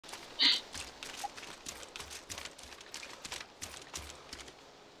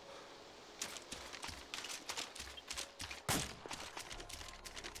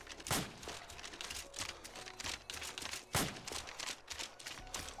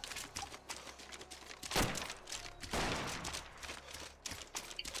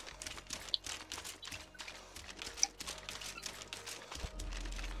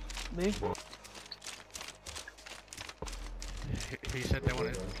Me? Who said they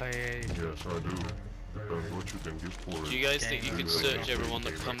wanted to play? Yes, I do. Depends what you can give for it. Do you guys think you could search Yeah. everyone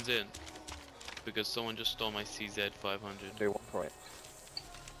that comes in? Because someone just stole my CZ 500. They want for it.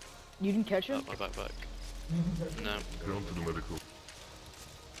 You didn't catch him? My backpack. No. Down to the medical.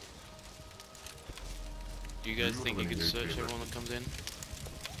 Do you guys think you could search everyone that comes in?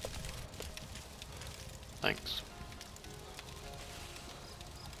 Thanks.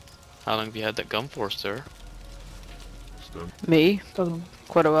 How long have you had that gun for, sir? Stand. Me?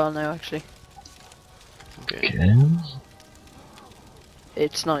 Quite a while now, actually. Okay.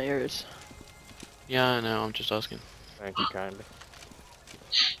 It's not yours. Yeah, I know, I'm just asking. Thank you kindly.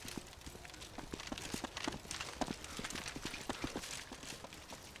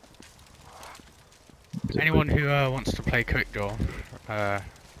 Anyone who wants to play quick draw,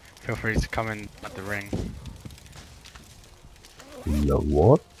 feel free to come in at the ring. The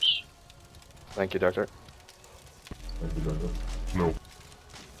what? Thank you, Doctor. No.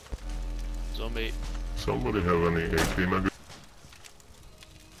 Zombie. Somebody have any AP magazine?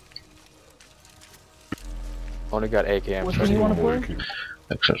 Only got AKM. Which one do you want to play?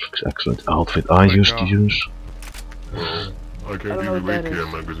 Excellent outfit I used to use. Well, I can don't know give you what that AKM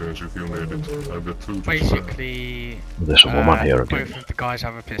is. magazines if you need it. I've got 2 to spare. Basically, There's a woman here again. both of the guys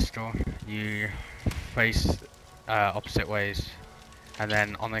have a pistol. You face opposite ways, and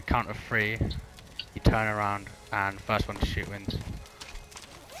then on the count of 3, you turn around, and the first one to shoot wins.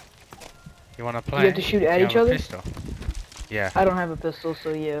 You want to play? You have to shoot at You each have a other? pistol? Yeah. I don't have a pistol,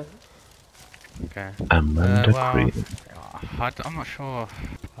 so yeah. Okay. Amanda well, Green. I'm not sure.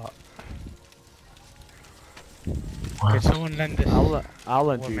 What? Could someone lend this I'll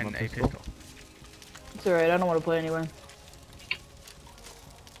lend you woman my a pistol. pistol? It's alright, I don't want to play anyway.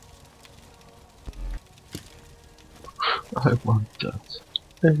 I want that.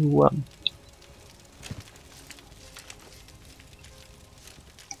 I want.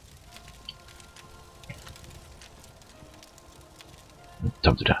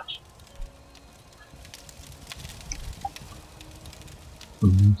 Time to dance.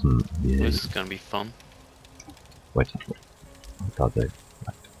 Yeah. This is gonna be fun. Wait. I thought they.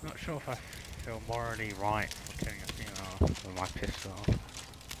 Not sure if I feel morally right for killing a female with my pistol.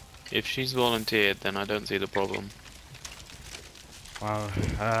 If she's volunteered, then I don't see the problem. Well,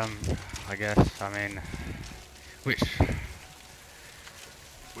 I guess, I mean, which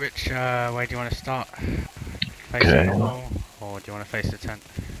way do you want to start? Facing Okay. the wall, or do you want to face the tent?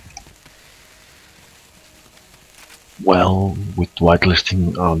 Well, with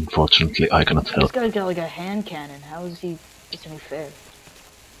whitelisting, unfortunately, I cannot This help. guy's got like a hand cannon. How is he? It's any fair?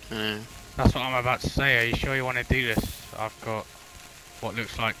 That's what I'm about to say. Are you sure you want to do this? I've got what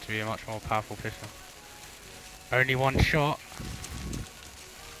looks like to be a much more powerful pistol. Only one shot.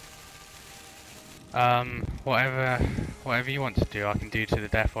 Whatever you want to do, I can do to the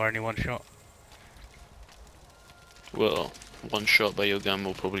death, or only one shot. Well, one shot by your gun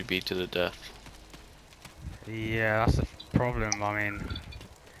will probably be to the death. Yeah, that's the problem. I mean,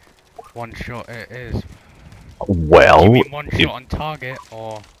 one shot it is. Well, You mean one if shot on target,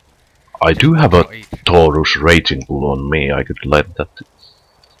 or I do have a shot each? Taurus rating pool on me, I could let that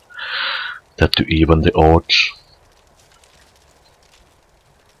to even the odds.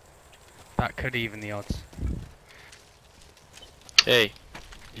 That could even the odds. Hey.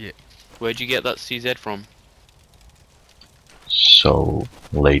 Yeah. Where'd you get that CZ from? So,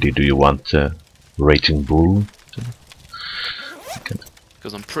 lady, do you want a rating pool?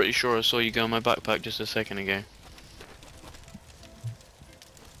 Because I'm pretty sure I saw you go in my backpack just a second ago.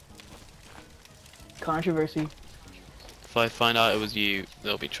 Controversy. If I find out it was you,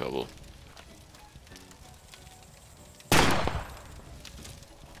 there'll be trouble.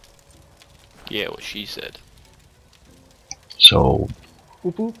 Yeah, what she said. So,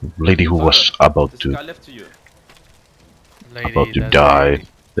 Whoop whoop. lady who was about to Lady, there's die,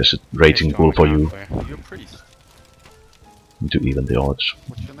 there's a rating pistol on pool the for ground you you. You're a priest. to even the odds.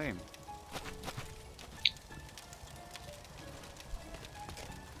 What's your name?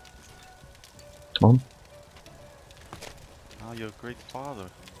 Come on. Oh, you're a great father.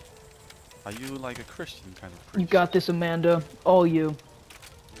 Are you like a Christian kind of priest? You got this, Amanda. All you.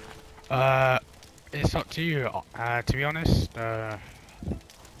 It's up to you. To be honest,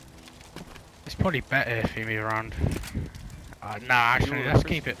 it's probably better if you move around. Nah, actually, You're a let's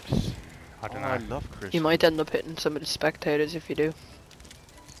Christian. keep it. I don't Oh, I know. love Christians. You might end up hitting some of the spectators if you do.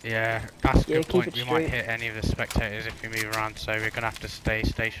 Yeah, that's a Yeah, good keep point. it We might straight. hit any of the spectators if we move around, so we're gonna have to stay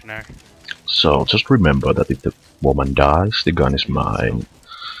stationary. So, just remember that if the woman dies, the gun is mine.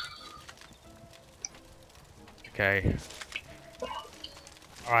 Okay.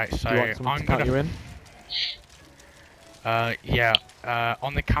 Alright, so Do you want someone I'm to count you gonna. in? Yeah.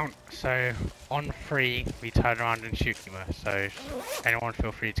 On the count. So on 3, we turn around and shoot you. So anyone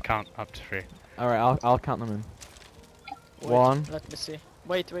feel free to count up to 3. Alright, I'll count them in. Wait, 1, let me see.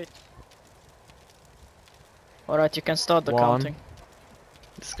 Wait. Alright, you can start the 1, counting.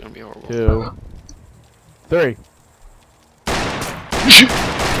 This is gonna be horrible. 2, 3.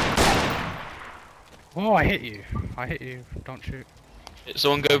 Oh, I hit you. Don't shoot.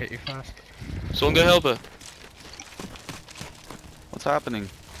 Someone I go. hit you first. Someone go help her. What's happening?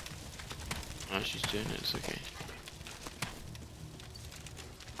 Oh, she's doing it. It's okay.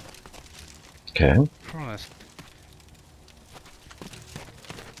 Okay. Promise.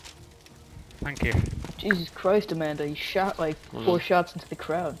 Thank you. Jesus Christ, Amanda, you shot like Hold 4 on. shots into the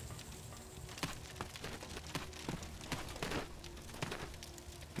crowd.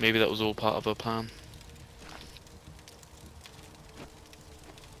 Maybe that was all part of her plan.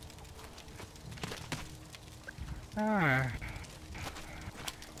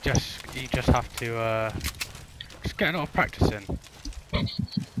 You just have to just get a lot of practice in.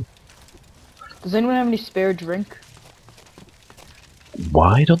 Does anyone have any spare drink?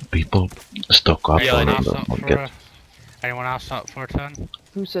 Why don't people stock up Yeah, on I them know. or get... Anyone else up for a turn?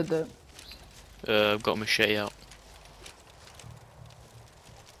 Who said that? I've got a machete out.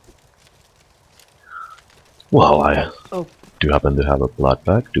 Well, I Oh. do you happen to have a blood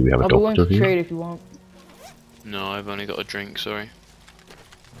bag? Do we have a I'll be willing doctor to here? trade if you want. No, I've only got a drink. Sorry.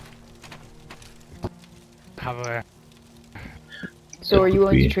 Have a. So are you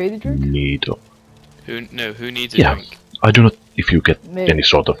willing We to trade the drink? need... Who needs a Yeah. drink? I do not... If you get Maybe. any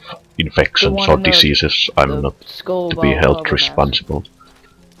sort of infections one or in the- diseases, I'm The not skull to be Valhalla held mask. responsible.